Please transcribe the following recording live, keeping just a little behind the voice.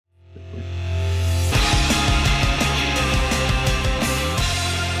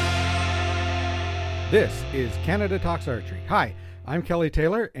This is Canada Talks Archery. Hi, I'm Kelly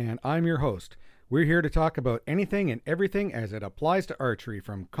Taylor, and I'm your host. We're here to talk about anything and everything as it applies to archery,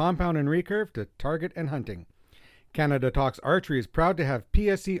 from compound and recurve to target and hunting. Canada Talks Archery is proud to have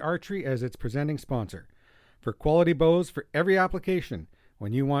PSE Archery as its presenting sponsor. For quality bows for every application,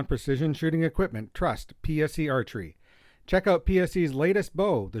 when you want precision shooting equipment, trust PSE Archery. Check out PSE's latest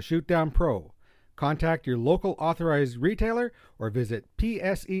bow, the Shootdown Pro. Contact your local authorized retailer or visit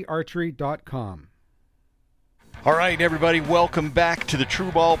psearchery.com. All right, everybody, welcome back to the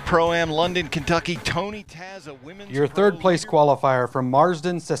True Ball Pro-Am, London, Kentucky. Tony Taz, a women's Your third place qualifier from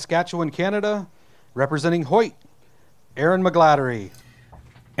Marsden, Saskatchewan, Canada, representing Hoyt, Erin McGladdery.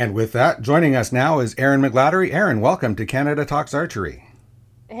 And with that, joining us now is Erin McGladdery. Erin, welcome to Canada Talks Archery.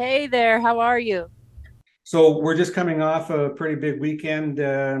 Hey there, how are you? So we're just coming off a pretty big weekend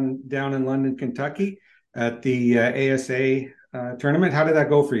down in London, Kentucky at the ASA tournament. How did that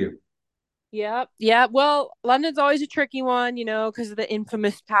go for you? Yeah. Well, London's always a tricky one, because of the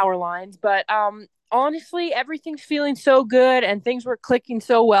infamous power lines. But honestly, everything's feeling so good and things were clicking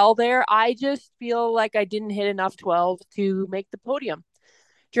so well there. I just feel like I didn't hit enough 12 to make the podium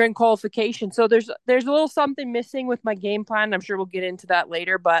during qualification. So there's a little something missing with my game plan. I'm sure we'll get into that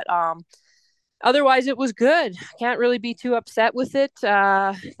later. But otherwise, it was good. Can't really be too upset with it.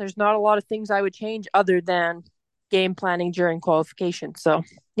 There's not a lot of things I would change other than game planning during qualification. So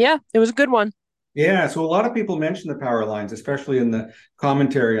yeah, it was a good one. Yeah, so a lot of people mention the power lines, especially in the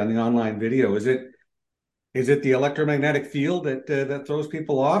commentary on the online video. Is it the electromagnetic field that throws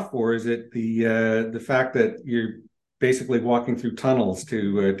people off, or is it the fact that you're basically walking through tunnels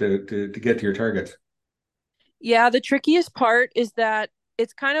to get to your targets? Yeah, the trickiest part is that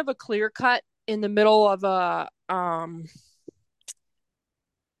it's kind of a clear cut in the middle of a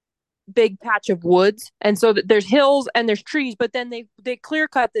big patch of woods, and so there's hills and there's trees, but then they clear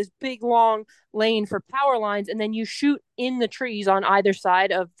cut this big long lane for power lines, and then you shoot in the trees on either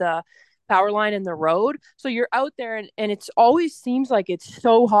side of the power line and the road. So you're out there, and it's always seems like it's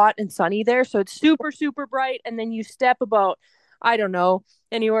so hot and sunny there, so it's super super bright, and then you step about, I don't know,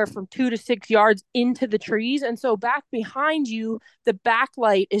 anywhere from 2 to 6 yards into the trees. And so back behind you, the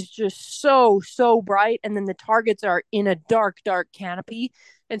backlight is just so, so bright. And then the targets are in a dark, dark canopy.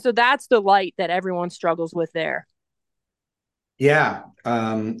 And so that's the light that everyone struggles with there. Yeah.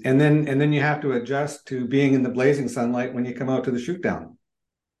 And then you have to adjust to being in the blazing sunlight when you come out to the shoot down.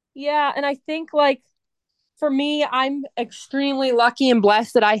 Yeah. And I think, for me, I'm extremely lucky and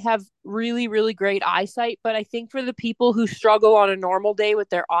blessed that I have really, really great eyesight. But I think for the people who struggle on a normal day with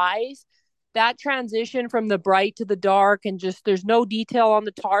their eyes, that transition from the bright to the dark, and just there's no detail on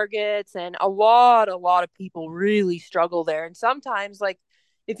the targets, and a lot of people really struggle there. And sometimes,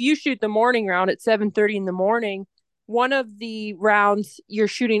 if you shoot the morning round at 7:30 in the morning, one of the rounds you're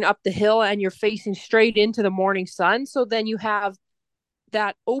shooting up the hill and you're facing straight into the morning sun. So then you have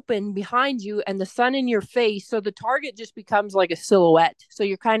that open behind you and the sun in your face, so the target just becomes like a silhouette. So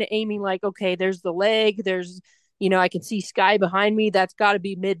you're kind of aiming like, okay, there's the leg, there's I can see sky behind me, that's got to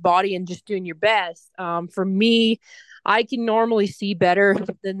be mid body, and just doing your best. For me, I can normally see better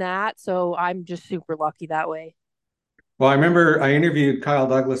than that, so I'm just super lucky that way. Well, I remember I interviewed Kyle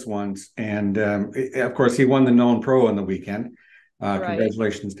Douglas once, and of course he won the known pro on the weekend. Right.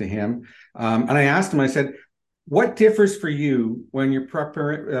 Congratulations to him. And I asked him, I said, what differs for you when you're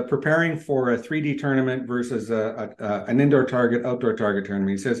preparing for a 3D tournament versus an indoor target, outdoor target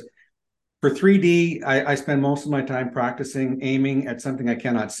tournament? He says, for 3D, I spend most of my time practicing aiming at something I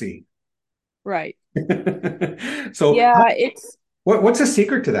cannot see. Right. So yeah, what's the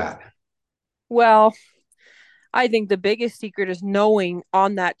secret to that? Well, I think the biggest secret is knowing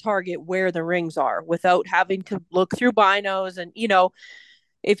on that target where the rings are without having to look through binos. And,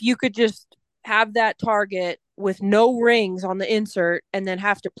 if you could just have that target with no rings on the insert and then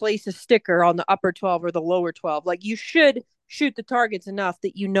have to place a sticker on the upper 12 or the lower 12, you should shoot the targets enough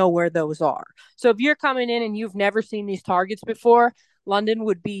that you know where those are. So if you're coming in and you've never seen these targets before, London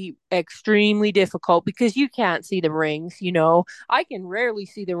would be extremely difficult because you can't see the rings. I can rarely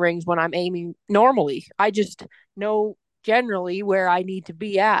see the rings when I'm aiming normally. I just know generally where I need to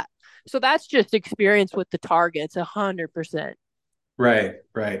be at. So that's just experience with the targets, 100%. Right.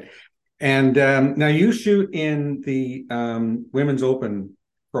 And now you shoot in the Women's Open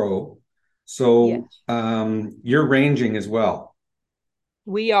Pro, so yes. You're ranging as well.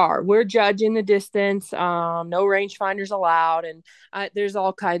 We're judging the distance, no rangefinders allowed, and there's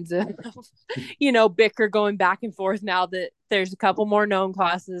all kinds of bicker going back and forth now that there's a couple more known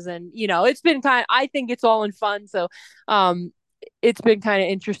classes, and it's been I think it's all in fun. So it's been kind of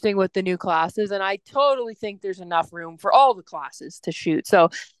interesting with the new classes, and I totally think there's enough room for all the classes to shoot. So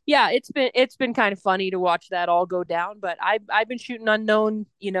yeah, it's been kind of funny to watch that all go down. But I've been shooting unknown,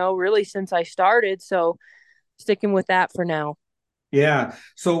 really since I started. So sticking with that for now. Yeah.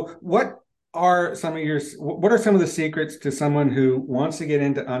 So what are some of the secrets to someone who wants to get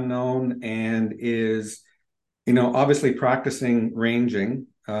into unknown and is, obviously practicing ranging?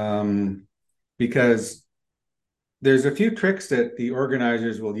 Because there's a few tricks that the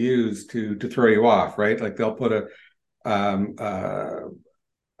organizers will use to throw you off, right? Like they'll put um, uh,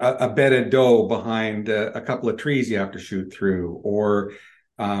 a bedded doe behind a couple of trees you have to shoot through, or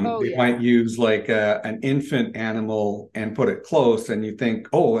Oh they yeah. might use like an infant animal and put it close, and you think,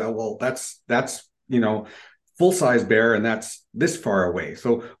 oh well, that's full size bear, and that's this far away.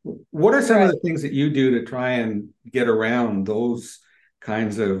 So, what are some of Right. the things that you do to try and get around those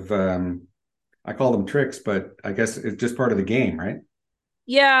kinds of I call them tricks, but I guess it's just part of the game, right?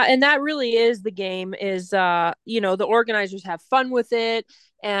 Yeah, and that really is the game is the organizers have fun with it,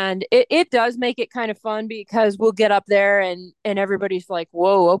 and it does make it kind of fun because we'll get up there and everybody's like,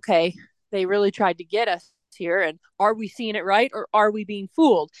 "Whoa, okay. They really tried to get us here, and are we seeing it right or are we being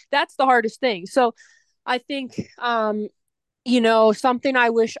fooled?" That's the hardest thing. So, I think something I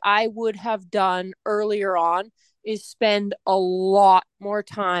wish I would have done earlier on is spend a lot more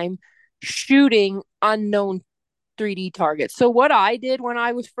time shooting unknown 3D targets. So what I did when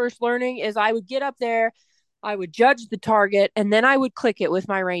I was first learning is I would get up there, I would judge the target, and then I would click it with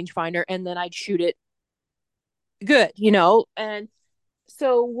my rangefinder, and then I'd shoot it good. And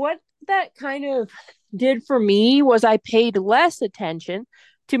so what that kind of did for me was I paid less attention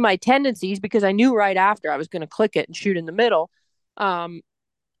to my tendencies because I knew right after I was going to click it and shoot in the middle. Um,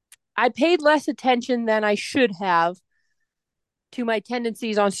 I paid less attention than I should have to my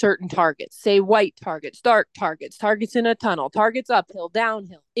tendencies on certain targets, say white targets, dark targets, targets in a tunnel, targets uphill,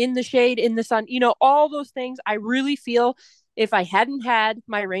 downhill, in the shade, in the sun, all those things. I really feel if I hadn't had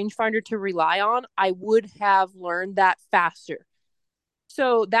my rangefinder to rely on, I would have learned that faster.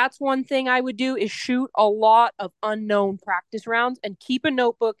 So that's one thing I would do is shoot a lot of unknown practice rounds and keep a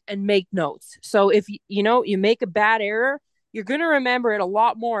notebook and make notes. So if you make a bad error, you're going to remember it a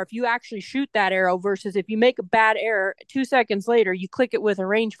lot more if you actually shoot that arrow versus if you make a bad error 2 seconds later, you click it with a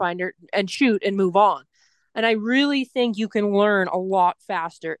rangefinder and shoot and move on. And I really think you can learn a lot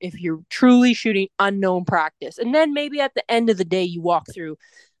faster if you're truly shooting unknown practice. And then maybe at the end of the day, you walk through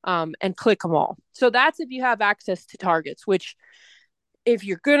and click them all. So that's if you have access to targets, which if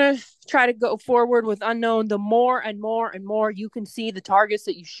you're gonna try to go forward with unknown, the more and more and more you can see the targets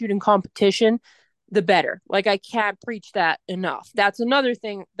that you shoot in competition, the better. Like I can't preach that enough. That's another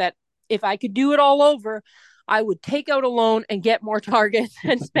thing that if I could do it all over, I would take out a loan and get more targets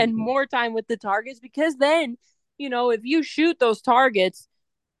and spend more time with the targets because then, if you shoot those targets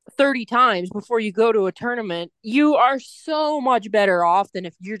 30 times before you go to a tournament, you are so much better off than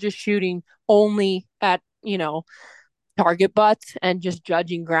if you're just shooting only at, target butts and just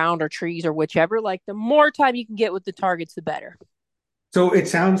judging ground or trees or whichever. Like the more time you can get with the targets, the better. So it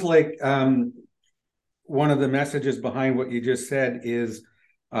sounds like one of the messages behind what you just said is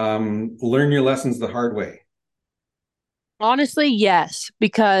learn your lessons the hard way. Honestly, yes,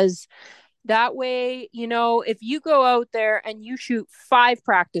 because that way, if you go out there and you shoot 5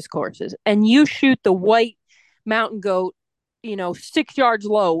 practice courses and you shoot the white mountain goat, 6 yards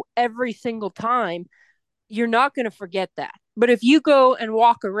low every single time, you're not going to forget that. But if you go and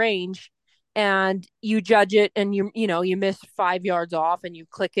walk a range and you judge it and you miss 5 yards off and you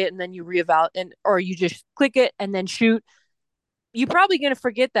click it and then you reevaluate or you just click it and then shoot, you're probably going to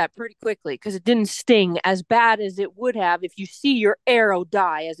forget that pretty quickly because it didn't sting as bad as it would have if you see your arrow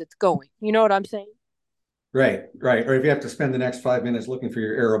die as it's going. You know what I'm saying? Right, right. Or if you have to spend the next 5 minutes looking for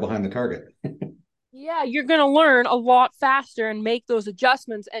your arrow behind the target. Yeah, you're going to learn a lot faster and make those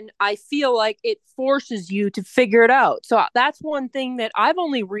adjustments. And I feel like it forces you to figure it out. So that's one thing that I've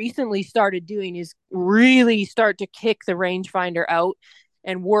only recently started doing is really start to kick the rangefinder out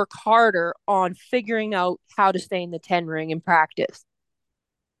and work harder on figuring out how to stay in the 10 ring in practice.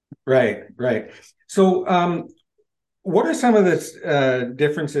 Right, right. So, what are some of the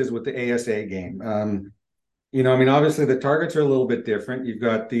differences with the ASA game? I mean, obviously the targets are a little bit different. You've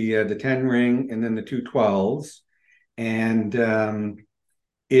got the 10 ring and then the two 12s. And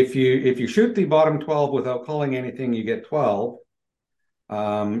if you shoot the bottom 12 without calling anything, you get 12.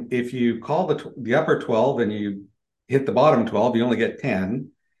 If you call the upper 12 and you hit the bottom 12, you only get 10.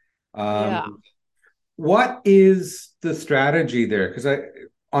 Yeah. What is the strategy there? Because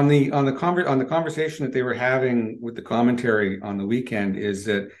on the conversation that they were having with the commentary on the weekend is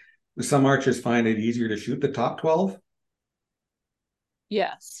that some archers find it easier to shoot the top 12.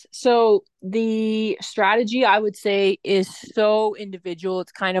 Yes. So the strategy I would say is so individual.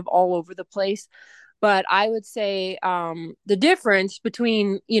 It's kind of all over the place. But I would say the difference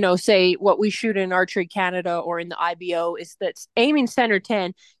between, say what we shoot in Archery Canada or in the IBO is that aiming center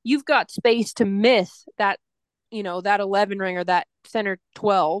 10, you've got space to miss that, that 11 ring or that center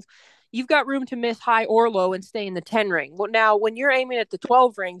 12. You've got room to miss high or low and stay in the 10 ring. Well, now when you're aiming at the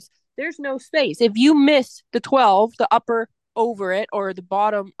 12 rings, there's no space. If you miss the 12, the upper over it or the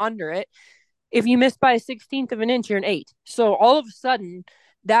bottom under it, if you miss by a 16th of an inch, you're an 8. So all of a sudden,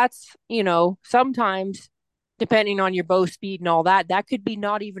 that's, sometimes depending on your bow speed and all that, that could be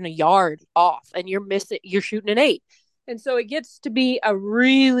not even a yard off and you're shooting an 8. And so it gets to be a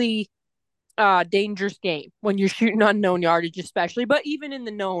really dangerous game when you're shooting unknown yardage, especially. But even in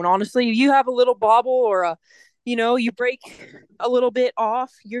the known, honestly, if you have a little bobble or you break a little bit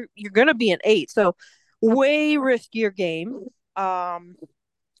off, you're gonna be an 8. So way riskier game.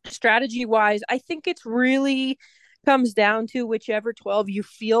 Strategy wise, I think it's really comes down to whichever 12 you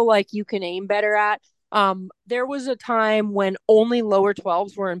feel like you can aim better at. There was a time when only lower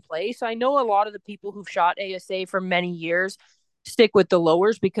 12s were in place. I know a lot of the people who've shot ASA for many years stick with the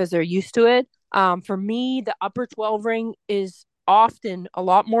lowers because they're used to it. For me, the upper 12 ring is often a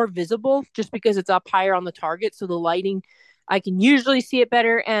lot more visible just because it's up higher on the target. So the lighting, I can usually see it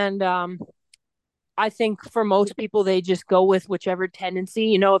better. And I think for most people, they just go with whichever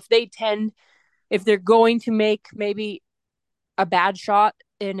tendency. If they're going to make maybe a bad shot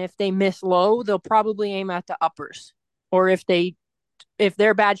and if they miss low, they'll probably aim at the uppers. Or if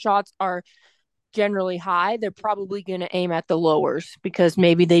their bad shots are generally high, they're probably going to aim at the lowers because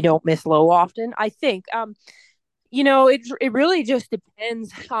maybe they don't miss low often. I think, it really just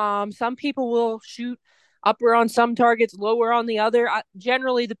depends. Some people will shoot upper on some targets, lower on the other.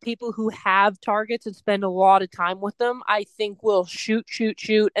 Generally, the people who have targets and spend a lot of time with them, I think will shoot,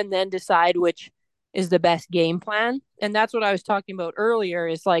 and then decide which is the best game plan. And that's what I was talking about earlier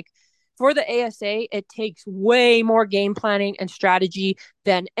is like for the ASA, it takes way more game planning and strategy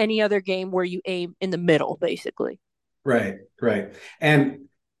than any other game where you aim in the middle, basically. Right, right. And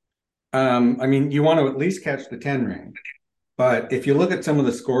I mean, you want to at least catch the 10 ring. But if you look at some of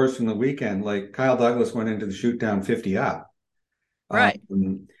the scores from the weekend, like Kyle Douglas went into the shoot down 50 up. Right.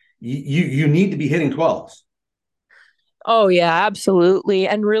 You need to be hitting 12s. Oh, yeah, absolutely.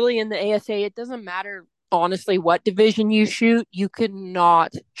 And really in the ASA, it doesn't matter, honestly, what division you shoot. You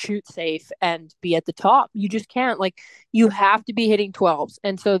cannot shoot safe and be at the top. You just can't. Like, you have to be hitting 12s.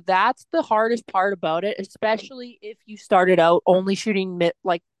 And so that's the hardest part about it, especially if you started out only shooting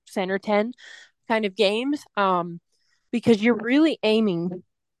like center 10 kind of games, because you're really aiming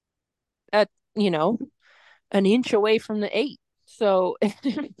at, an inch away from the 8. So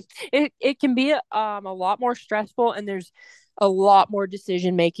it can be a lot more stressful, and there's a lot more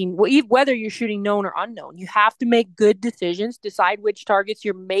decision making. Whether you're shooting known or unknown, you have to make good decisions, decide which targets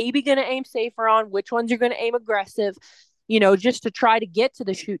you're maybe going to aim safer on, which ones you're going to aim aggressive, just to try to get to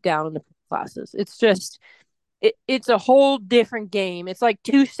the shoot down in the classes. It's just it's a whole different game. It's like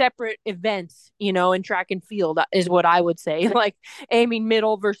two separate events, in track and field is what I would say. Like aiming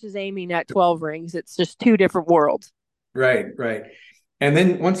middle versus aiming at 12 rings. It's just two different worlds. Right, right. And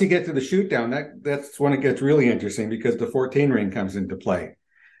then once you get to the shoot down, that's when it gets really interesting because the 14 ring comes into play.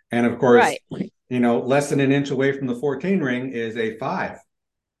 And of course, right. Less than an inch away from the 14 ring is a 5.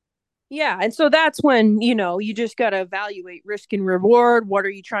 Yeah. And so that's when, you just got to evaluate risk and reward. What are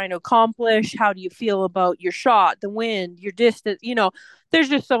you trying to accomplish? How do you feel about your shot, the wind, your distance? There's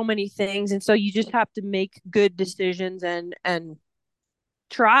just so many things. And so you just have to make good decisions and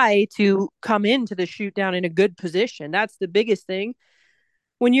try to come into the shoot down in a good position. That's the biggest thing.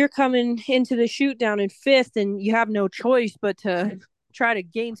 When you're coming into the shoot down in 5th and you have no choice but to try to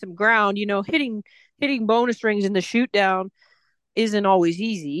gain some ground, hitting bonus rings in the shoot down isn't always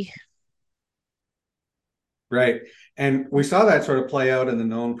easy. Right. And we saw that sort of play out in the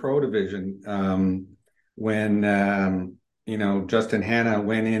known pro division when, Justin Hanna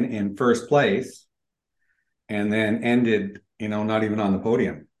went in first place and then ended, not even on the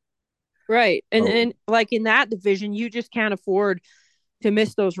podium. Right. And like in that division, you just can't afford to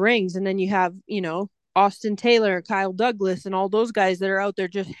miss those rings. And then you have, Austin Taylor, Kyle Douglas, and all those guys that are out there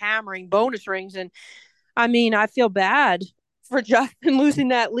just hammering bonus rings. And I mean, I feel bad for Justin losing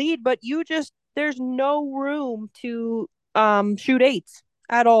that lead, but there's no room to shoot 8s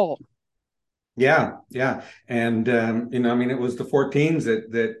at all. Yeah, yeah. And, it was the 14s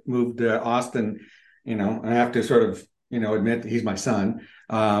that moved Austin, I have to sort of, admit that he's my son.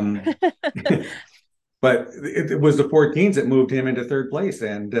 But it was the 14s that moved him into third place.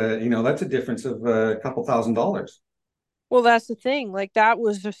 And, that's a difference of a couple $1,000. Well, that's the thing. Like that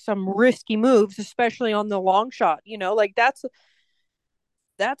was just some risky moves, especially on the long shot. Like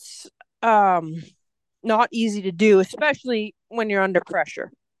that's um not easy to do, especially when you're under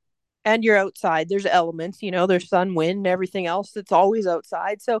pressure and you're outside. There's elements, there's sun, wind, everything else that's always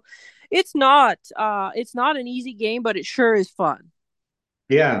outside. So it's not an easy game, but it sure is fun.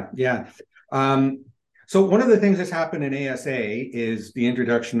 Yeah, yeah. Um, so one of the things that's happened in ASA is the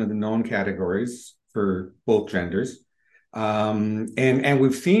introduction of the known categories for both genders. And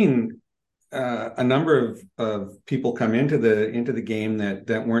we've seen a number of people come into the game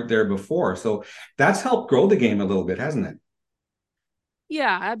that weren't there before. So that's helped grow the game a little bit, hasn't it?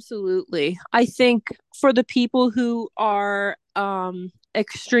 Yeah, absolutely. I think for the people who are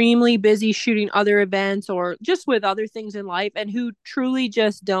extremely busy shooting other events or just with other things in life and who truly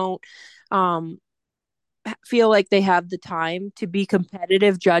just don't um feel like they have the time to be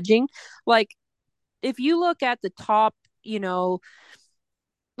competitive judging, like if you look at the top,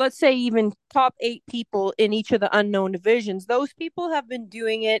 let's say even top 8 people in each of the unknown divisions, those people have been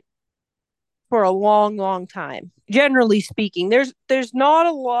doing it for a long, long time. Generally speaking, there's not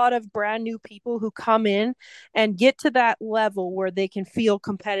a lot of brand new people who come in and get to that level where they can feel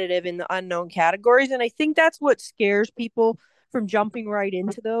competitive in the unknown categories, and I think that's what scares people from jumping right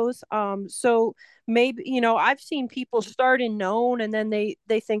into those. So maybe I've seen people start in known and then they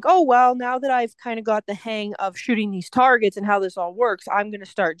think, oh well, now that I've kind of got the hang of shooting these targets and how this all works, I'm going to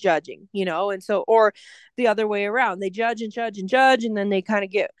start judging, and so or the other way around, they judge and judge and judge, and then they kind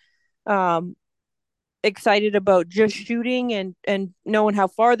of get um excited about just shooting and knowing how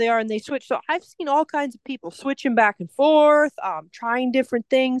far they are, and they switch. So I've seen all kinds of people switching back and forth, trying different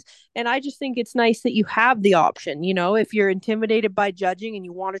things, and I just think it's nice that you have the option. If you're intimidated by judging and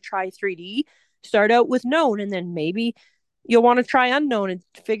you want to try 3D, start out with known, and then maybe you'll want to try unknown and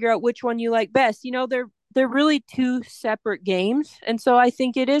figure out which one you like best. They're really two separate games, and so I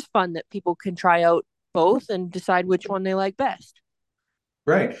think it is fun that people can try out both and decide which one they like best.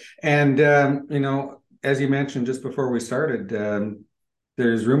 Right. And as you mentioned just before we started,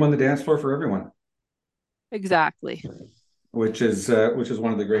 there's room on the dance floor for everyone, Exactly. which is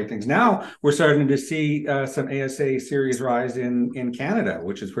one of the great things. Now we're starting to see some ASA series rise in Canada,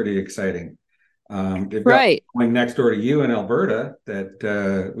 which is pretty exciting. They've got Right. going next door to you in Alberta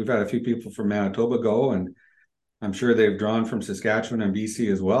that we've had a few people from Manitoba go, and I'm sure they've drawn from Saskatchewan and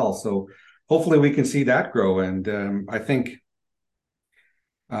BC as well. So hopefully we can see that grow. And I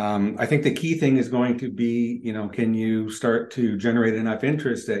think the key thing is going to be, can you start to generate enough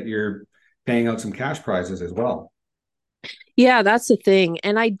interest that you're paying out some cash prizes as well? Yeah, that's the thing.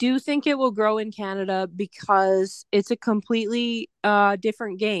 And I do think it will grow in Canada because it's a completely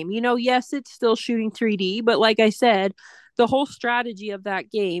different game. Yes, it's still shooting 3D, but like I said, the whole strategy of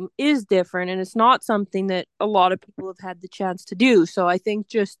that game is different and it's not something that a lot of people have had the chance to do. So I think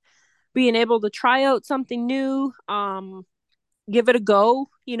just being able to try out something new, give it a go,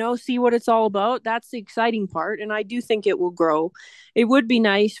 see what it's all about. That's the exciting part. And I do think it will grow. It would be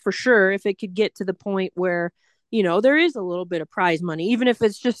nice for sure if it could get to the point where, there is a little bit of prize money, even if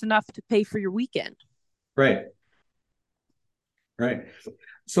it's just enough to pay for your weekend. Right, right.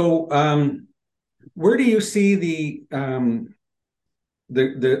 So, where do you see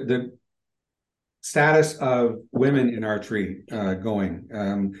the status of women in archery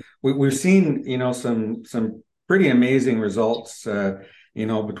going? We've seen, some pretty amazing results,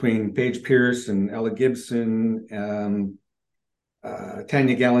 between Paige Pierce and Ella Gibson,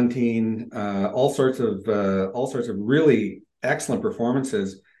 Tanya Galantine, all sorts of really excellent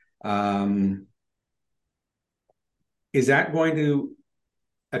performances. Um, is that going to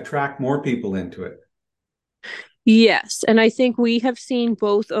attract more people into it? Yes, and I think we have seen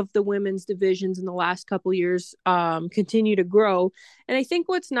both of the women's divisions in the last couple years continue to grow. And I think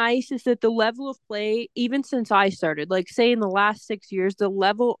what's nice is that the level of play, even since I started, like say in the last 6 years, the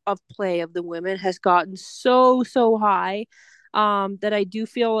level of play of the women has gotten so high, that I do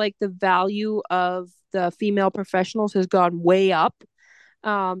feel like the value of the female professionals has gone way up.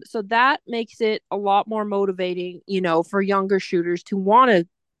 So that makes it a lot more motivating, for younger shooters to want to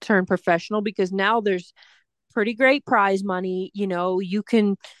turn professional because now there's pretty great prize money.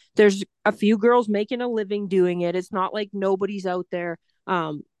 There's a few girls making a living doing it. It's not like nobody's out there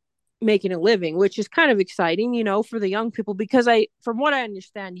making a living, which is kind of exciting, for the young people because from what I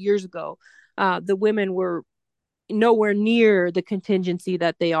understand years ago, the women were nowhere near the contingency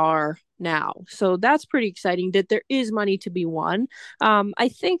that they are now. So that's pretty exciting that there is money to be won. I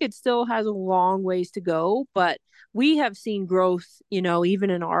think it still has a long ways to go, but we have seen growth, even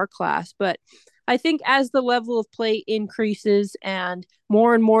in our class. But I think as the level of play increases and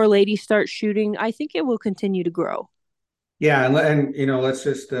more ladies start shooting, I think it will continue to grow. Yeah, and let's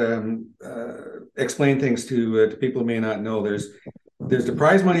just explain things to people who may not know. There's the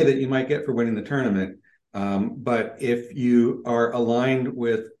prize money that you might get for winning the tournament, but if you are aligned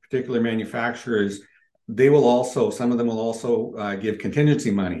with particular manufacturers, some of them will also give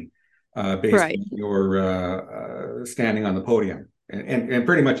contingency money based Right. on your standing on the podium, and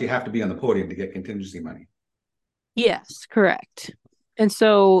pretty much you have to be on the podium to get contingency money. Yes, correct. And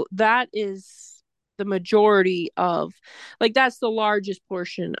so that is the majority of, like, that's the largest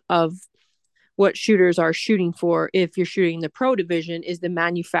portion of what shooters are shooting for if you're shooting the pro division is the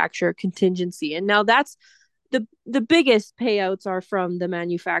manufacturer contingency. And now that's the biggest payouts are from the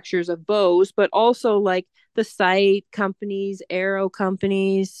manufacturers of bows, but also like the sight companies, arrow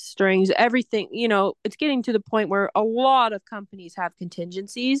companies, strings, everything. It's getting to the point where a lot of companies have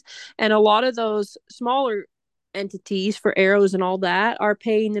contingencies, and a lot of those smaller entities for arrows and all that are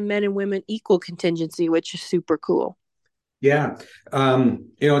paying the men and women equal contingency, which is super cool. Yeah.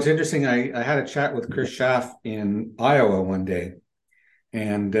 It's interesting. I had a chat with Chris Schaff in Iowa one day,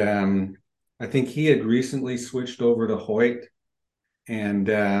 and I think he had recently switched over to Hoyt,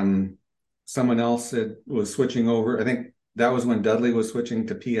 and someone else was switching over. I think that was when Dudley was switching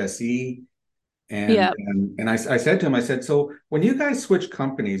to PSE. And Yeah. I said to him, I said, so when you guys switch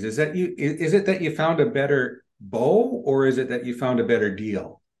companies, is it that you found a better bow, or is it that you found a better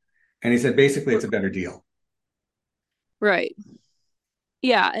deal? And he said, basically, it's a better deal. Right.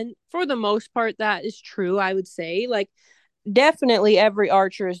 Yeah. And for the most part, that is true, I would say. Like, definitely every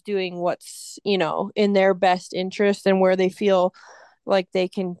archer is doing what's, in their best interest and where they feel like they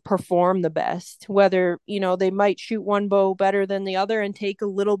can perform the best. Whether, they might shoot one bow better than the other and take a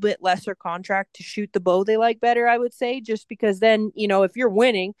little bit lesser contract to shoot the bow they like better, I would say, just because then, if you're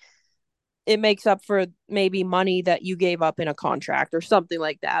winning, it makes up for maybe money that you gave up in a contract or something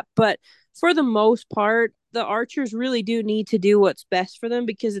like that. But for the most part, the archers really do need to do what's best for them,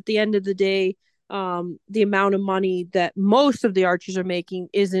 because at the end of the day, the amount of money that most of the archers are making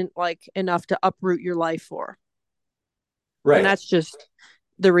isn't like enough to uproot your life for. And Right. that's just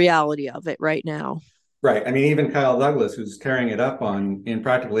the reality of it right now. Right. I mean, even Kyle Douglas, who's tearing it up in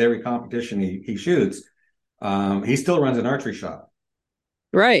practically every competition he shoots, he still runs an archery shop.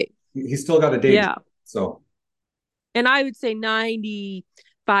 Right. He's still got a day job. Yeah. So, And I would say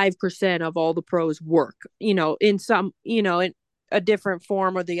 95% of all the pros work, in some, in a different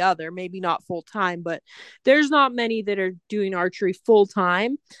form or the other, maybe not full time, but there's not many that are doing archery full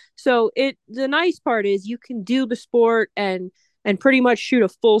time. So the nice part is you can do the sport and pretty much shoot a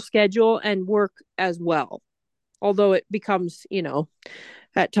full schedule and work as well. Although it becomes,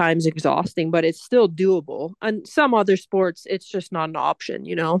 at times exhausting, but it's still doable. And some other sports, it's just not an option.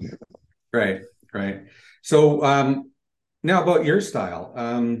 right, right. So, now about your style.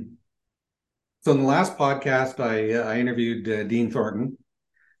 So in the last podcast, I interviewed Dean Thornton.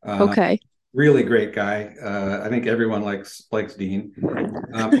 Okay. Really great guy. I think everyone likes Dean.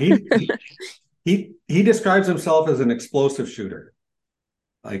 He describes himself as an explosive shooter.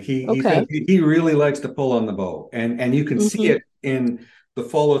 Like he says Okay. he really likes to pull on the bow, and you can see Mm-hmm. it in the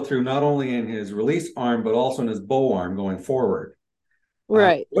follow through, not only in his release arm but also in his bow arm going forward.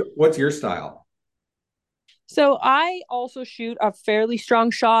 Right. What's your style? So I also shoot a fairly strong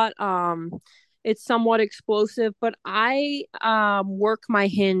shot. It's somewhat explosive, but I work my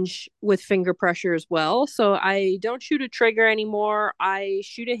hinge with finger pressure as well. So I don't shoot a trigger anymore. I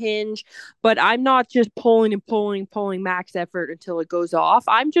shoot a hinge, but I'm not just pulling and pulling max effort until it goes off.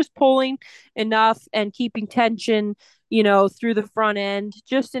 I'm just pulling enough and keeping tension, through the front end,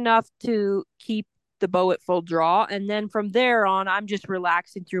 just enough to keep the bow at full draw. And then from there on, I'm just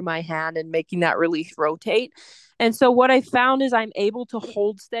relaxing through my hand and making that release rotate. And so what I found is I'm able to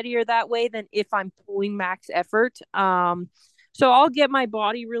hold steadier that way than if I'm pulling max effort. So I'll get my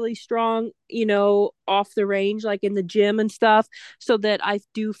body really strong, off the range, like in the gym and stuff, so that I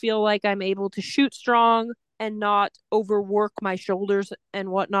do feel like I'm able to shoot strong and not overwork my shoulders and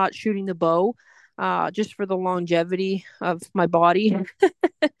whatnot shooting the bow, just for the longevity of my body.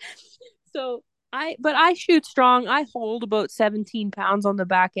 So I shoot strong. I hold about 17 pounds on the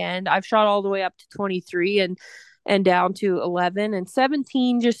back end. I've shot all the way up to 23 and down to 11, and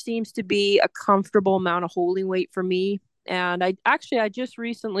 17 just seems to be a comfortable amount of holding weight for me. And I just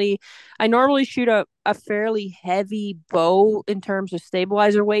recently, I normally shoot a fairly heavy bow in terms of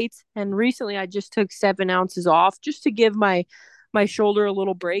stabilizer weights. And recently I just took 7 ounces off just to give my shoulder a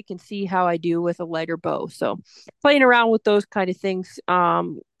little break and see how I do with a lighter bow. So playing around with those kind of things,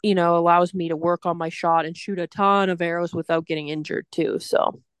 allows me to work on my shot and shoot a ton of arrows without getting injured too.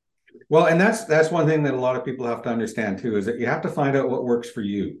 So, Well, and that's one thing that a lot of people have to understand too, is that you have to find out what works for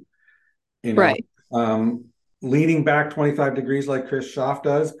you. You know, right. um, leaning back 25 degrees like Chris Schaff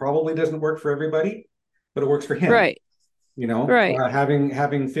does probably doesn't work for everybody, but it works for him. Right. Right.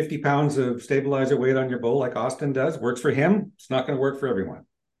 Having 50 pounds of stabilizer weight on your bow like Austin does works for him. It's not going to work for everyone.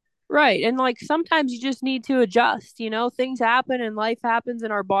 Right. And like sometimes you just need to adjust, things happen and life happens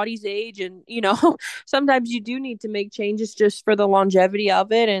and our bodies age and sometimes you do need to make changes just for the longevity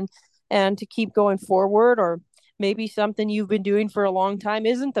of it and to keep going forward, or maybe something you've been doing for a long time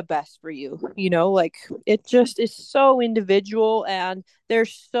isn't the best for you. Like it just is so individual and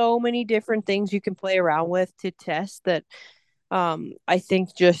there's so many different things you can play around with to test that I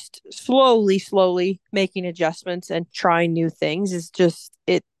think just slowly making adjustments and trying new things is just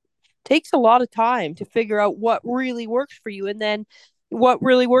it takes a lot of time to figure out what really works for you, and then what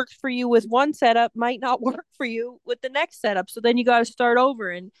really works for you with one setup might not work for you with the next setup, so then you got to start over,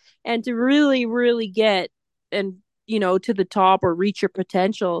 and to really get and to the top or reach your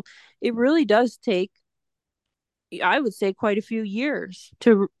potential, it really does take, I would say, quite a few years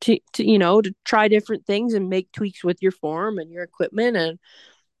to try different things and make tweaks with your form and your equipment, and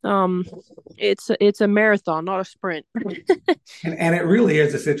um it's a marathon, not a sprint. And it really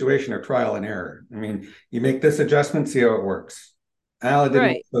is a situation of trial and error. I mean, you make this adjustment, see how it works. Well, it didn't work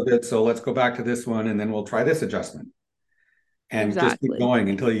Right. so good, so let's go back to this one and then we'll try this adjustment. And just keep Exactly. going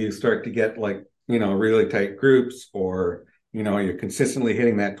until you start to get like, really tight groups, or, you're consistently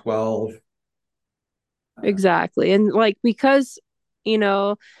hitting that 12. Exactly. And like, because, you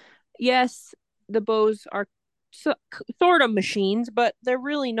know, yes, the bows are so, sort of machines, but they're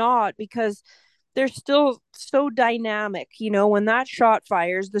really not, because they're still so dynamic. When that shot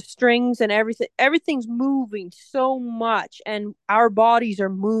fires, the strings and everything's moving so much, and our bodies are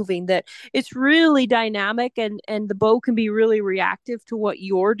moving, that it's really dynamic, and the bow can be really reactive to what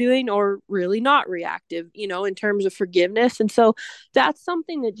you're doing, or really not reactive, in terms of forgiveness. And so that's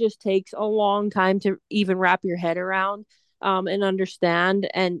something that just takes a long time to even wrap your head around, and understand.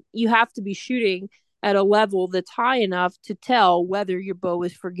 And you have to be shooting at a level that's high enough to tell whether your bow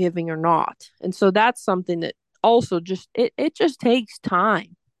is forgiving or not. And so that's something that also just it just takes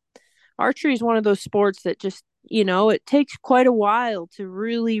time. Archery is one of those sports that just, it takes quite a while to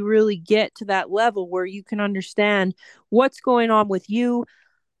really get to that level where you can understand what's going on with you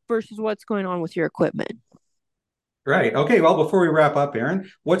versus what's going on with your equipment. Right. Okay. Well, before we wrap up, Erin,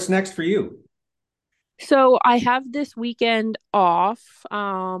 what's next for you? So I have this weekend off.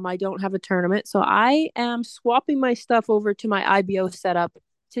 I don't have a tournament, so I am swapping my stuff over to my IBO setup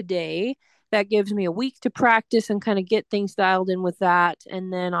today. That gives me a week to practice and kind of get things dialed in with that,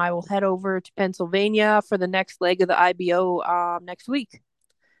 and then I will head over to Pennsylvania for the next leg of the IBO next week.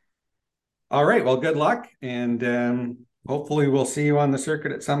 All right. Well, good luck. And hopefully we'll see you on the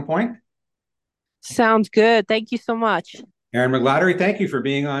circuit at some point. Sounds good. Thank you so much. Erin McGladdery, thank you for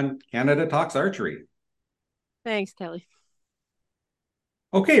being on Canada Talks Archery. Thanks, Kelly.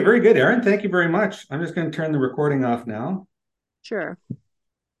 Okay, very good, Erin. Thank you very much. I'm just going to turn the recording off now. Sure.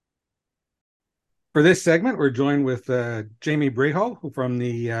 For this segment, we're joined with Jamie Brehaut from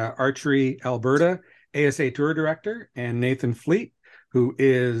the Archery Alberta ASA Tour Director, and Naython Fleet, who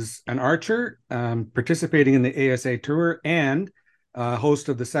is an archer participating in the ASA Tour and host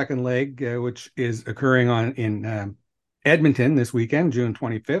of the second leg, which is occurring in Edmonton this weekend, June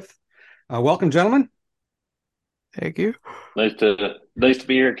 25th. Welcome, gentlemen. Thank you. Nice to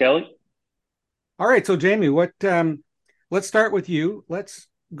be here, Kelly. All right, so Jamie, let's start with you. Let's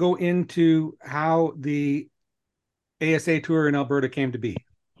go into how the ASA Tour in Alberta came to be.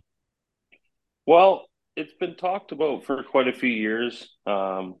 Well, it's been talked about for quite a few years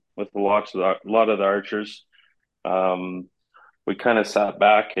with a lot of the archers. We kind of sat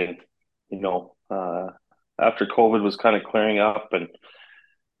back and, after COVID was kind of clearing up,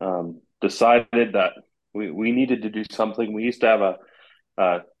 and decided that we needed to do something. We used to have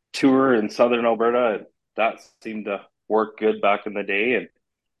a tour in Southern Alberta, and that seemed to work good back in the day. And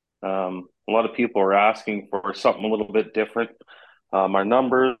a lot of people were asking for something a little bit different. Our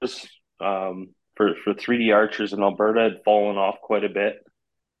numbers for 3D archers in Alberta had fallen off quite a bit.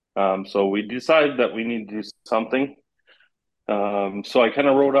 So we decided that we need to do something. So I kind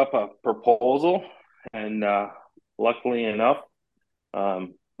of wrote up a proposal, and luckily enough,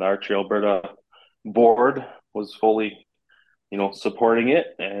 the Archery Alberta board was fully, supporting it.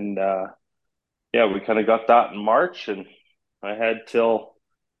 And we kind of got that in March, and I had till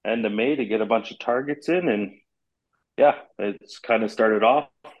end of May to get a bunch of targets in, and it's kind of started off.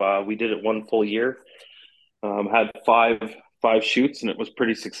 We did it one full year. Had five shoots, and it was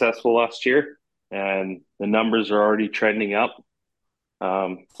pretty successful last year. And the numbers are already trending up.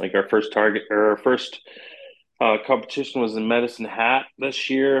 Like our first target, or our first competition was in Medicine Hat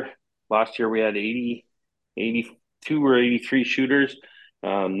this year. Last year we had 80 82 or 83 shooters.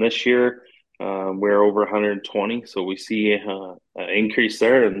 This year, we're over 120. So we see an increase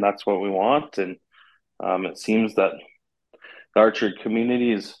there, and that's what we want. And it seems that the archery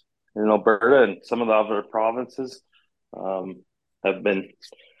community is in Alberta and some of the other provinces have been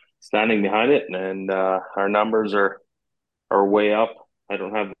standing behind it, and our numbers are way up. I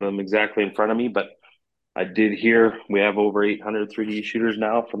don't have them exactly in front of me, but I did hear we have over 800 3D shooters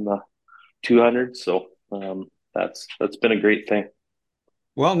now from the 200. So that's been a great thing.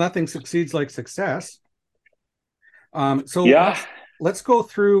 Well, nothing succeeds like success. So Yeah, let's go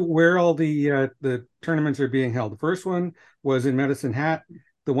through where all the tournaments are being held. The first one was in Medicine Hat.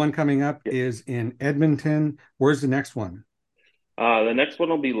 The one coming up is in Edmonton. Where's the next one? the next one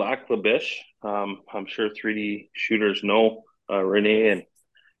will be Lac La Biche. I'm sure 3D shooters know Renee and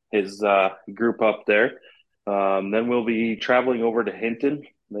his group up there. Then we'll be traveling over to Hinton.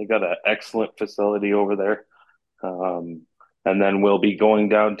 They got an excellent facility over there. And then we'll be going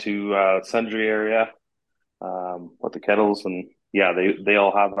down to Sundre area with the kettles, and yeah, they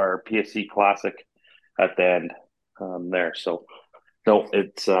all have our PSC Classic at the end there. So no,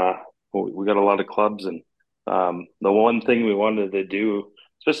 it's we got a lot of clubs, and the one thing we wanted to do,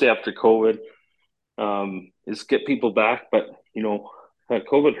 especially after COVID, is get people back. But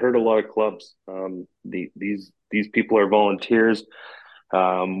COVID hurt a lot of clubs. These people are volunteers.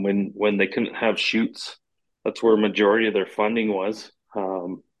 When they couldn't have shoots, that's where a majority of their funding was.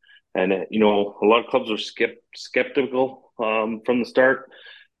 And a lot of clubs were skeptical from the start,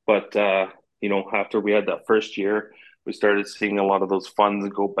 but after we had that first year, we started seeing a lot of those funds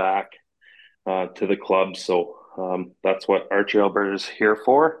go back to the clubs. So that's what Archery Alberta is here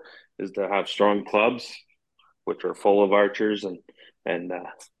for, is to have strong clubs, which are full of archers, and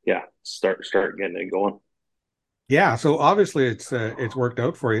start getting it going. Yeah, so obviously it's worked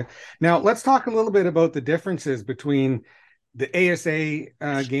out for you. Now let's talk a little bit about the differences between the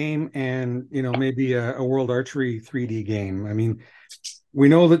ASA game and maybe a World Archery 3D game. I mean, we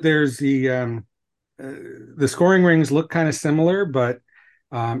know that there's the scoring rings look kind of similar, but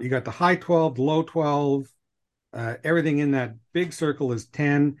you got the high 12, low 12, everything in that big circle is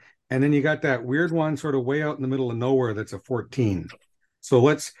 10, and then you got that weird one sort of way out in the middle of nowhere that's a 14. So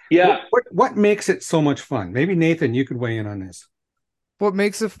what makes it so much fun? Maybe Nathan, you could weigh in on this. What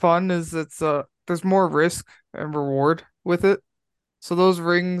makes it fun is there's more risk and reward with it. So those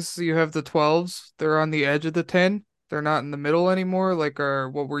rings, you have the 12s, they're on the edge of the 10. They're not in the middle anymore, like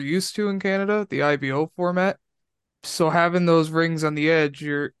what we're used to in Canada, the IBO format. So having those rings on the edge,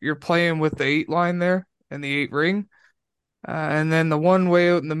 you're playing with the 8 line there and the 8 ring. And then the one way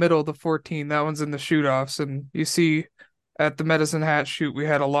out in the middle, the 14, that one's in the shoot offs. And you see at the Medicine Hat shoot, we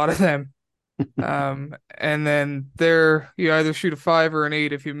had a lot of them. And then there, you either shoot a 5 or an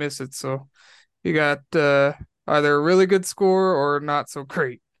 8 if you miss it. So you got either a really good score or not so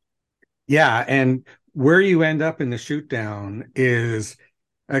great. Yeah, and where you end up in the shoot down is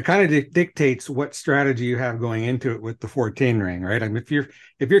kind of dictates what strategy you have going into it with the 14 ring, right? I mean,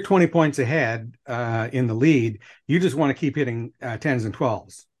 if you're 20 points ahead in the lead, you just want to keep hitting 10s and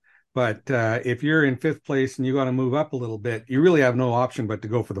 12s. But if you're in 5th place and you got to move up a little bit, you really have no option but to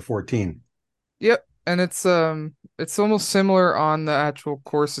go for the 14. Yep, and it's almost similar on the actual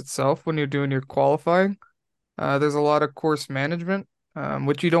course itself when you're doing your qualifying. There's a lot of course management,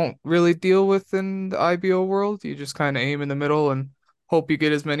 which you don't really deal with in the IBO world. You just kind of aim in the middle and hope you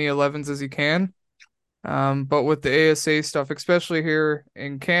get as many 11s as you can. But with the ASA stuff, especially here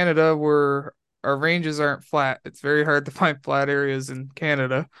in Canada, where our ranges aren't flat, it's very hard to find flat areas in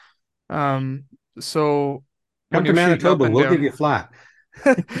Canada. So Come when to you're shooting up Manitoba, and we'll down, give you flat.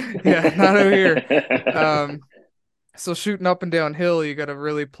 yeah, not over here. So shooting up and down hill, you got to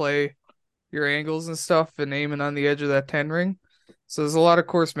really play your angles and stuff and aiming on the edge of that 10 ring. So there's a lot of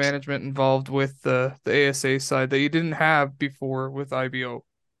course management involved with the ASA side that you didn't have before with IBO.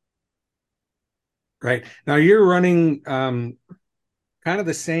 Right. Now you're running kind of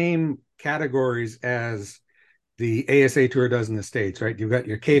the same categories as the ASA Tour does in the States, right? You've got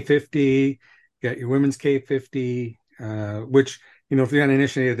your K50, you got your women's K50, which, if you're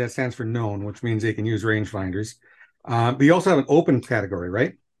uninitiated, that stands for known, which means they can use rangefinders. But you also have an open category,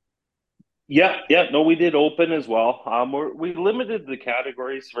 right? Yeah, no, we did open as well. We limited the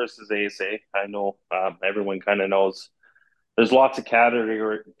categories versus ASA. I know everyone kind of knows there's lots of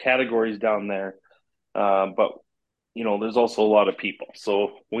categories down there, but there's also a lot of people.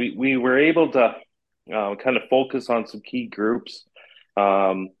 So we were able to kind of focus on some key groups.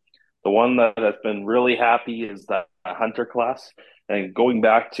 The one that has been really happy is that hunter class. And going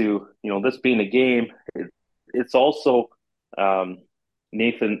back to this being a game, it's also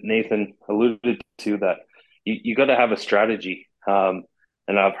Nathan alluded to that. you got to have a strategy. And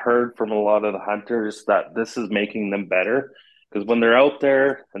I've heard from a lot of the hunters that this is making them better because when they're out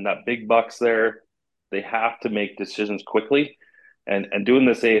there and that big buck's there, they have to make decisions quickly. And doing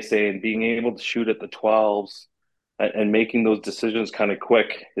this ASA and being able to shoot at the 12s and making those decisions kind of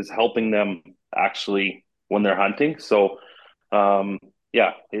quick is helping them actually when they're hunting. So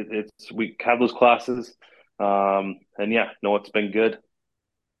yeah, it's we have those classes, and yeah, no, it's been good.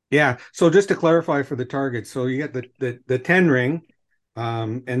 Yeah. So just to clarify for the target, so you get the 10 ring,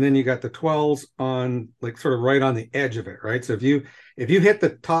 and then you got the 12s on like sort of right on the edge of it, right? So if you hit the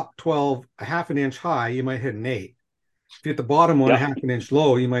top 12 a half an inch high, you might hit an 8. If you hit the bottom one a Yeah, half an inch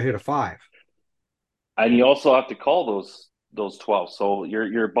low, you might hit a 5. and you also have to call those 12. So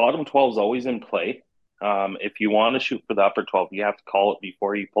your bottom 12 is always in play. If you want to shoot for the upper 12, you have to call it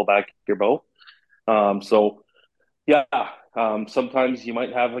before you pull back your bow. So yeah, sometimes you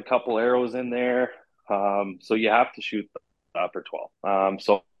might have a couple arrows in there. So you have to shoot the upper 12.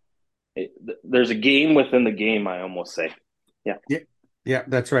 So there's a game within the game, I almost say. Yeah. Yeah. Yeah,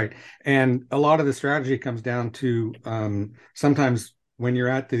 that's right. And a lot of the strategy comes down to sometimes when you're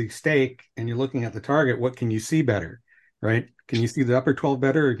at the stake and you're looking at the target, what can you see better, right? Can you see the upper 12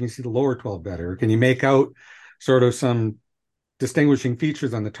 better, or can you see the lower 12 better? Or can you make out sort of some distinguishing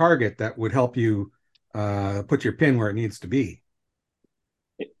features on the target that would help you put your pin where it needs to be?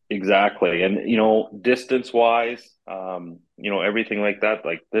 Exactly. And, distance wise, everything like that,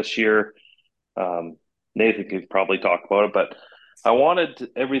 like this year, Nathan could probably talk about it, but I wanted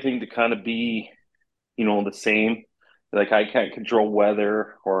everything to kind of be, the same. Like I can't control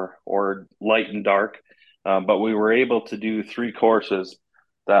weather or light and dark, but we were able to do 3 courses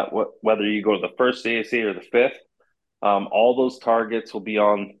that whether you go to the first ASA or the fifth, all those targets will be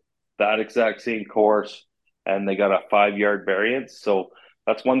on that exact same course, and they got a 5 yard variance. So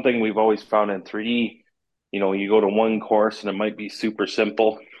that's one thing we've always found in 3D. You go to one course and it might be super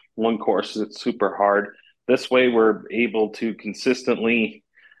simple. One course it's super hard. This way, we're able to consistently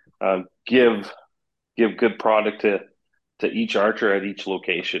give good product to each archer at each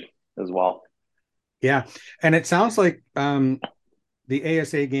location as well. Yeah. And it sounds like the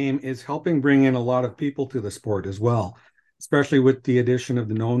ASA game is helping bring in a lot of people to the sport as well, especially with the addition of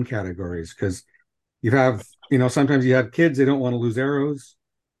the known categories. Because you have, sometimes you have kids, they don't want to lose arrows.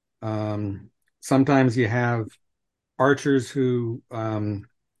 Sometimes you have archers who,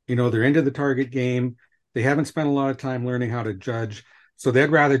 they're into the target game. They haven't spent a lot of time learning how to judge. So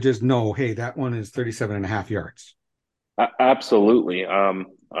they'd rather just know, hey, that one is 37 and a half yards. Absolutely.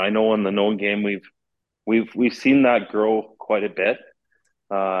 I know in the known game we've seen that grow quite a bit.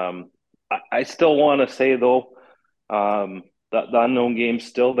 I still want to say though, that the unknown game's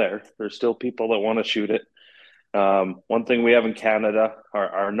still there. There's still people that want to shoot it. One thing we have in Canada,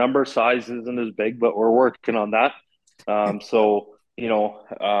 our number size isn't as big, but we're working on that. So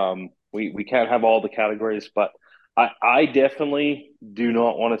we can't have all the categories, but I definitely do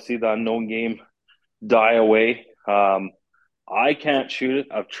not want to see the unknown game die away. I can't shoot it.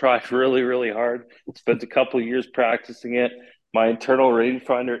 I've tried really, really hard. Spent a couple of years practicing it. My internal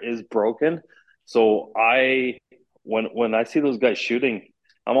rangefinder is broken, so when I see those guys shooting,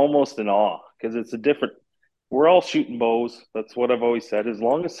 I'm almost in awe because it's a different. We're all shooting bows. That's what I've always said. As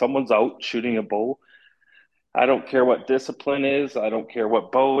long as someone's out shooting a bow, I don't care what discipline is. I don't care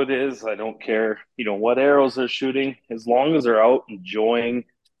what bow it is. I don't care, what arrows they're shooting. As long as they're out enjoying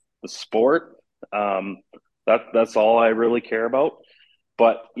the sport, that's all I really care about.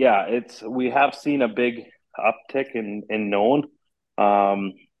 But yeah, we have seen a big uptick in known,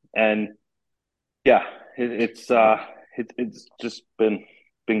 and yeah, it's just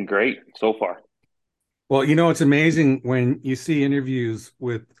been great so far. Well, it's amazing when you see interviews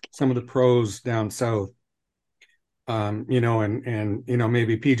with some of the pros down south, and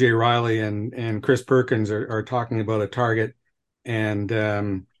maybe PJ Riley and Chris Perkins are talking about a target, and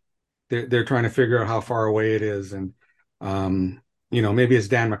they're trying to figure out how far away it is, and maybe it's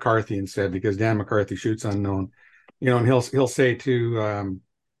Dan McCarthy instead because Dan McCarthy shoots unknown, and he'll say to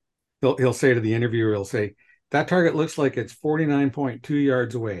he'll say to the interviewer, he'll say that target looks like it's 49.2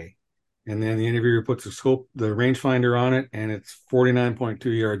 yards away. And then the interviewer puts the rangefinder on it, and it's 49.2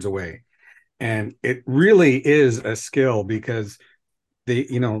 yards away. And it really is a skill because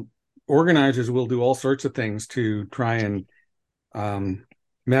organizers will do all sorts of things to try and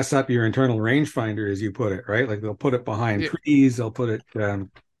mess up your internal rangefinder, as you put it, right? Like they'll put it behind trees, they'll put it,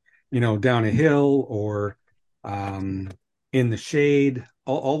 down a hill or in the shade,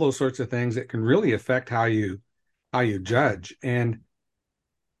 all those sorts of things that can really affect how you judge. And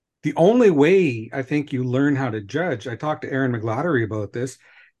the only way I think you learn how to judge, I talked to Erin McGladdery about this,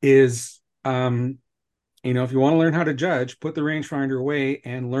 is if you want to learn how to judge, put the rangefinder away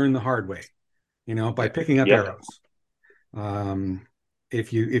and learn the hard way, by picking up Yep. arrows.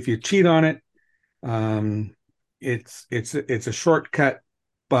 If you cheat on it, it's a shortcut,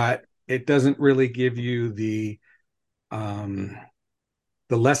 but it doesn't really give you the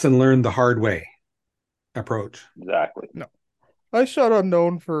lesson learned the hard way approach. Exactly. No. I shot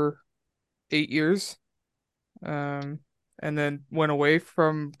unknown for 8 years, um, and then went away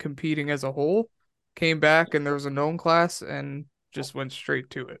from competing as a whole, came back and there was a known class and just went straight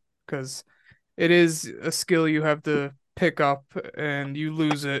to it because it is a skill you have to pick up and you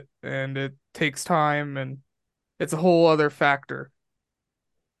lose it and it takes time and it's a whole other factor.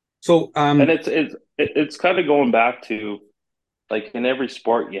 So, And it's kind of going back to, like, in every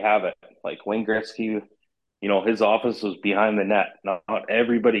sport you have it. Like Wayne Gretzky, his office was behind the net. Not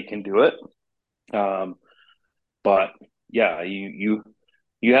everybody can do it. Um, but yeah, you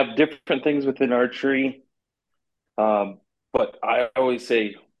have different things within archery. But I always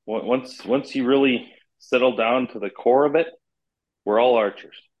say, once you really settle down to the core of it, we're all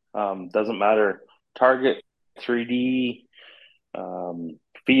archers. Doesn't matter target, 3D,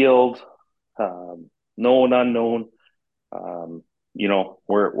 field, known, unknown.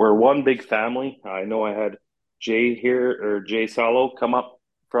 We're one big family. I know I had Jay Salo come up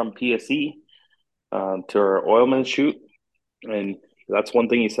from PSE to our Oilman shoot, and that's one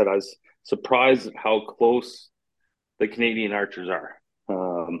thing he said. I was surprised at how close the Canadian archers are.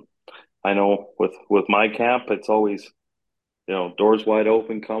 I know with my camp, it's always doors wide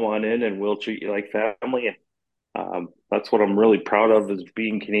open, come on in, and we'll treat you like family. And that's what I'm really proud of is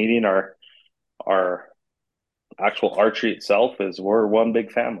being Canadian. Our actual archery itself is we're one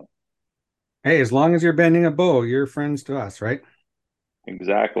big family. hey, as long as you're bending a bow, you're friends to us, right?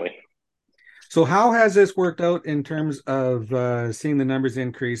 Exactly. So, how has this worked out in terms of seeing the numbers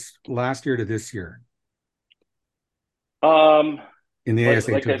increase last year to this year Um, in the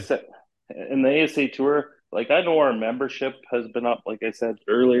ASA like I tour? said, in the ASA tour, like I know our membership has been up, like I said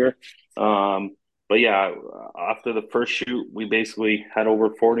earlier. But yeah, after the first shoot, we basically had over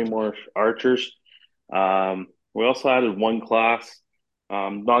 40 more archers. We also added one class,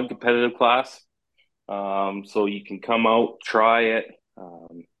 non-competitive class. So you can come out, try it.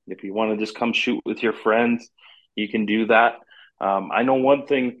 If you want to just come shoot with your friends, you can do that. I know one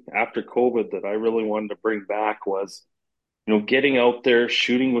thing after COVID that I really wanted to bring back was, getting out there,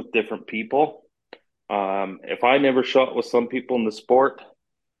 shooting with different people. If I never shot with some people in the sport,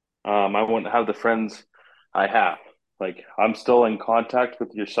 I wouldn't have the friends I have. Like I'm still in contact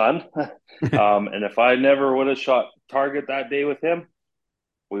with your son, and if I never would have shot target that day with him,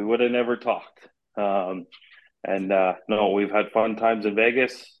 we would have never talked. And no, we've had fun times in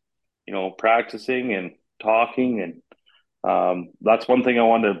Vegas, practicing and talking, and that's one thing I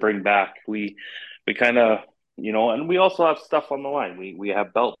wanted to bring back. We kind of, and we also have stuff on the line. We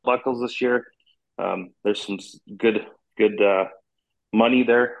have belt buckles this year. There's some good money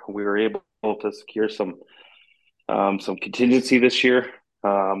there. We were able to secure some contingency this year.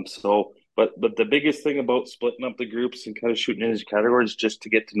 But the biggest thing about splitting up the groups and kind of shooting into categories just to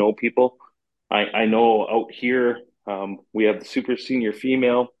get to know people. I know out here we have the super senior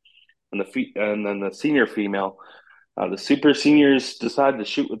female and then the senior female. The super seniors decided to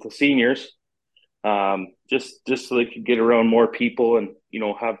shoot with the seniors, just so they could get around more people and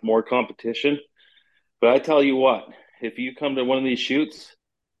have more competition. But I tell you what, if you come to one of these shoots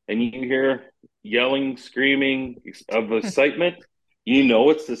and you hear yelling, screaming of excitement,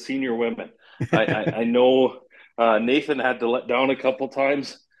 it's the senior women. I know Nathan had to let down a couple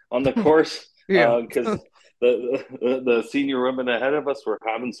times on the course Yeah. because the senior women ahead of us were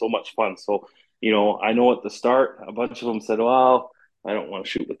having so much fun. So, I know at the start, a bunch of them said, well, I don't want to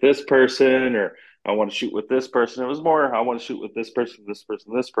shoot with this person, or I want to shoot with this person. It was more, I want to shoot with this person, this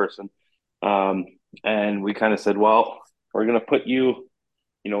person, this person. Um, and we kind of said, well, we're going to put you,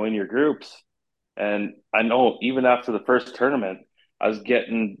 in your groups. And I know even after the first tournament, I was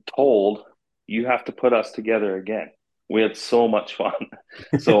getting told, you have to put us together again. We had so much fun.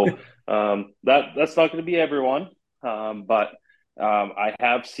 So that's not going to be everyone. But I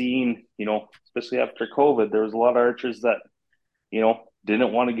have seen, especially after COVID, there was a lot of archers that,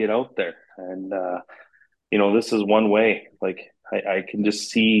 didn't want to get out there. And, this is one way. Like I can just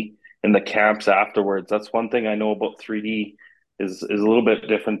see in the camps afterwards. That's one thing I know about 3D is a little bit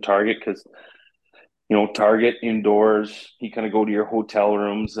different target because, target indoors, you kind of go to your hotel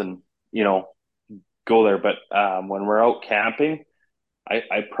rooms and, go there. But when we're out camping,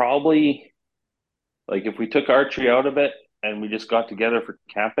 I probably, like, if we took archery out of it and we just got together for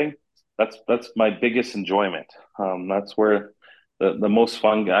camping, that's my biggest enjoyment. That's where the most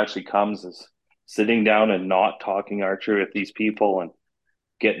fun actually comes is sitting down and not talking archery with these people and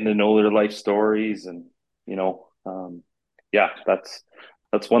getting to know their life stories. And, yeah, that's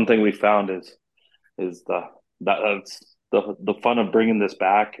one thing we found is that's the fun of bringing this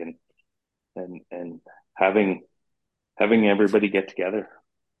back and having everybody get together.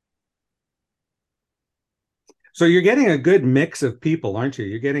 So you're getting a good mix of people, aren't you?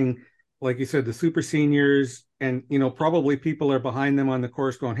 You're getting, like you said, the super seniors, and probably people are behind them on the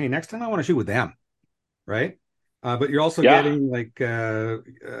course going, hey, next time I want to shoot with them, right? But you're also getting like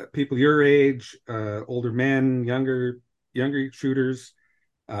people your age, older men, younger shooters,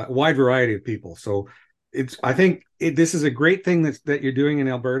 a wide variety of people. So I think this is a great thing that you're doing in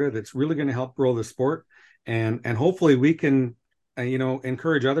Alberta that's really going to help grow the sport, and hopefully we can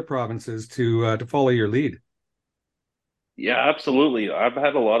encourage other provinces to follow your lead. Yeah, absolutely. I've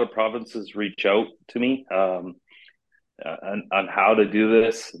had a lot of provinces reach out to me on how to do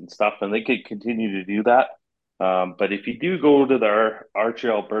this and stuff, and they could continue to do that. But if you do go to our Archery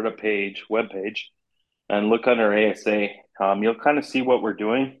Alberta webpage, and look under ASA, you'll kind of see what we're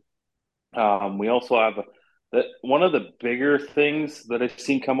doing. We also have one of the bigger things that I've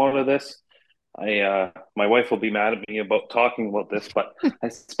seen come out of this. My wife will be mad at me about talking about this, but I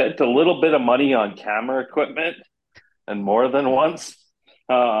spent a little bit of money on camera equipment, and more than once.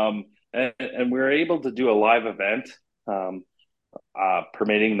 And we were able to do a live event,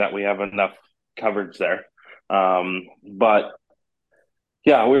 permitting that we have enough coverage there. But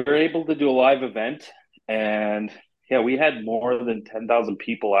yeah, we were able to do a live event, and yeah, we had more than 10,000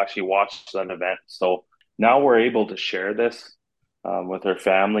 people actually watch that event. So now we're able to share this with our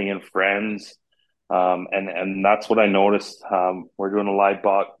family and friends. And that's what I noticed. We're doing a live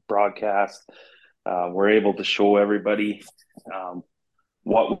broadcast. We're able to show everybody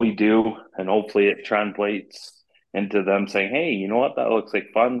what we do, and hopefully it translates into them saying, hey, you know what, that looks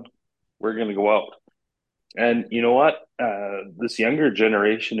like fun. We're going to go out. And you know what? This younger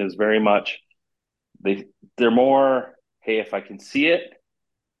generation is very much, they're more, hey, if I can see it,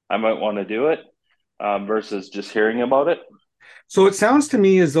 I might want to do it, versus just hearing about it. So it sounds to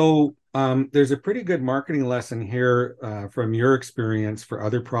me as though there's a pretty good marketing lesson here from your experience for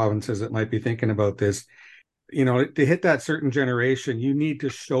other provinces that might be thinking about this. To hit that certain generation, you need to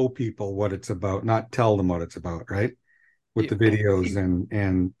show people what it's about, not tell them what it's about, right? With the videos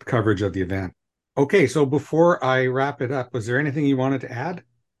and coverage of the event. Okay, so before I wrap it up, was there anything you wanted to add?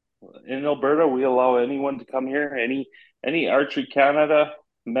 In Alberta, we allow anyone to come here, any Archery Canada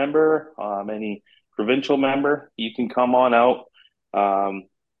member, any provincial member, you can come on out.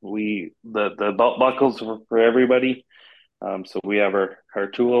 The belt buckles for everybody. So we have our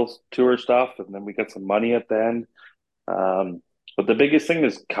tour stuff, and then we got some money at the end. But the biggest thing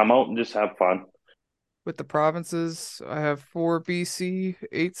is come out and just have fun. With the provinces, I have 4 BC,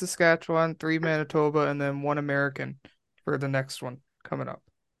 8 Saskatchewan, 3 Manitoba, and then 1 American for the next one coming up.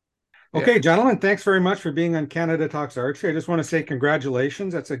 Okay, gentlemen, thanks very much for being on Canada Talks Archery. I just want to say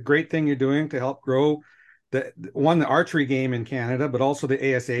congratulations. That's a great thing you're doing to help grow the archery game in Canada, but also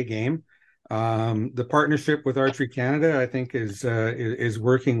the ASA game. The partnership with Archery Canada, I think, is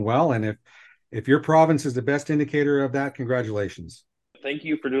working well. And if your province is the best indicator of that, congratulations. Thank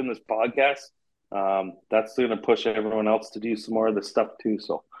you for doing this podcast. That's going to push everyone else to do some more of this stuff too.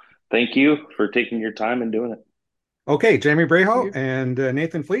 So thank you for taking your time and doing it. Okay, Jamie Brehaut and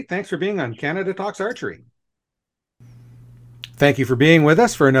Naython Fleet, thanks for being on Canada Talks Archery. Thank you for being with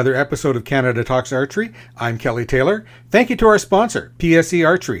us for another episode of Canada Talks Archery. I'm Kelly Taylor. Thank you to our sponsor, PSE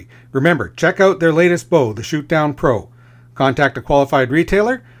Archery. Remember, check out their latest bow, the Shootdown Pro. Contact a qualified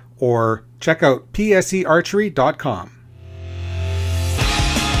retailer or check out psearchery.com.